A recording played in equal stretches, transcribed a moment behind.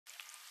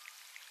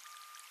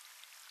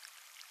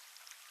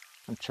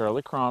I'm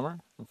Charly Crawmer.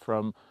 I'm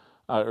from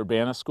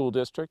Urbana School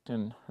District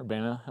in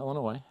Urbana,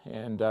 Illinois,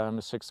 and I'm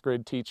a 6th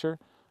grade teacher.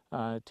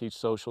 I teach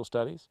social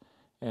studies,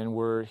 and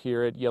we're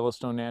here at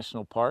Yellowstone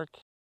National Park,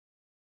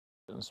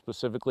 and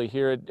specifically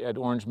here at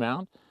Orange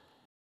Mound.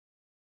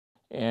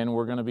 And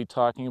we're going to be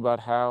talking about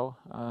how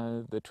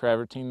the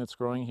travertine that's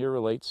growing here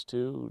relates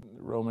to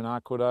Roman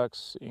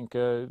aqueducts,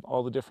 Inca,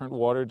 all the different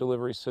water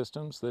delivery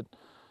systems that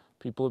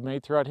people have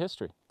made throughout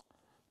history.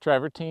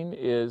 Travertine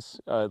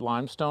is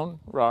limestone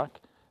rock,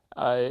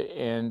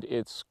 and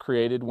it's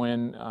created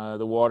when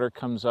the water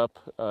comes up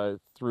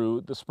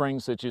through the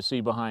springs that you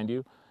see behind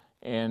you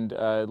and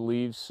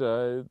leaves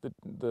the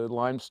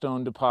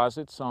limestone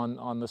deposits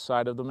on the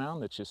side of the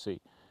mound that you see.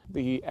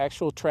 The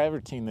actual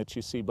travertine that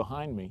you see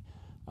behind me,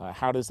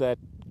 how does that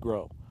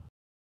grow?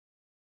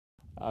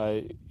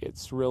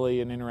 It's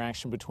really an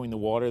interaction between the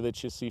water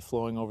that you see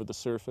flowing over the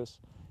surface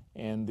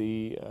and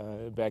the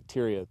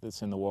bacteria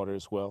that's in the water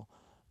as well.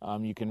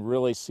 You can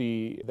really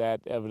see that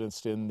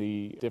evidenced in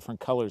the different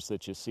colors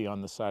that you see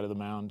on the side of the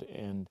mound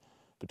and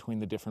between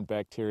the different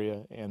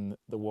bacteria and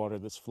the water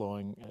that's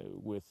flowing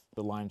with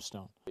the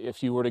limestone.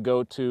 If you were to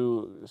go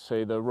to,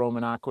 say, the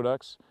Roman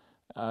aqueducts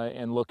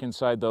and look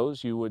inside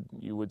those, you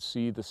would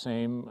see the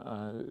same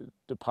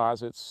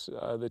deposits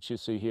that you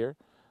see here.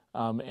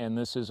 And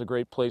this is a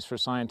great place for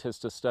scientists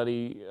to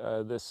study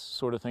this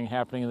sort of thing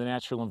happening in the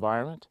natural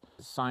environment.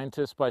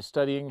 Scientists, by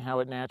studying how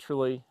it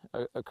naturally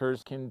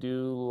occurs, can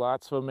do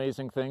lots of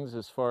amazing things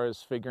as far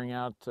as figuring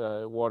out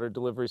water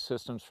delivery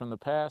systems from the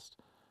past,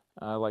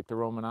 like the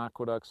Roman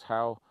aqueducts,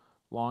 how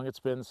long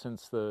it's been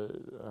since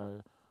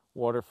the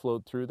water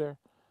flowed through there,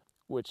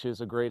 which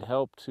is a great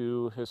help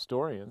to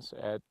historians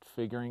at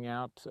figuring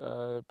out,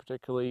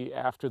 particularly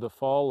after the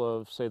fall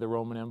of, say, the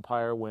Roman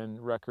Empire, when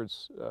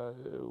records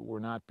were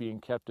not being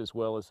kept as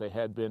well as they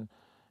had been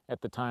at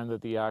the time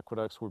that the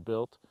aqueducts were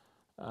built.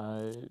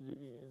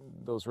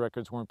 Those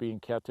records weren't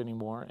being kept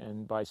anymore,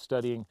 and by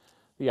studying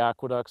the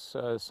aqueducts,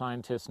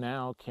 scientists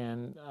now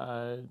can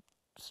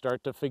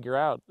start to figure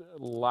out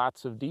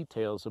lots of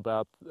details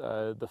about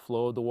the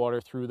flow of the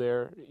water through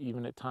there,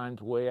 even at times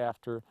way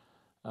after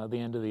the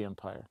end of the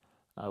empire.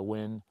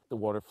 When the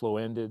water flow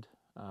ended,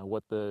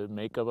 what the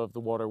makeup of the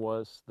water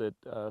was that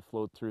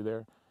flowed through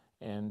there,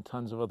 and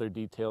tons of other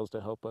details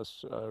to help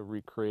us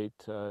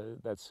recreate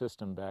that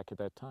system back at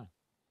that time.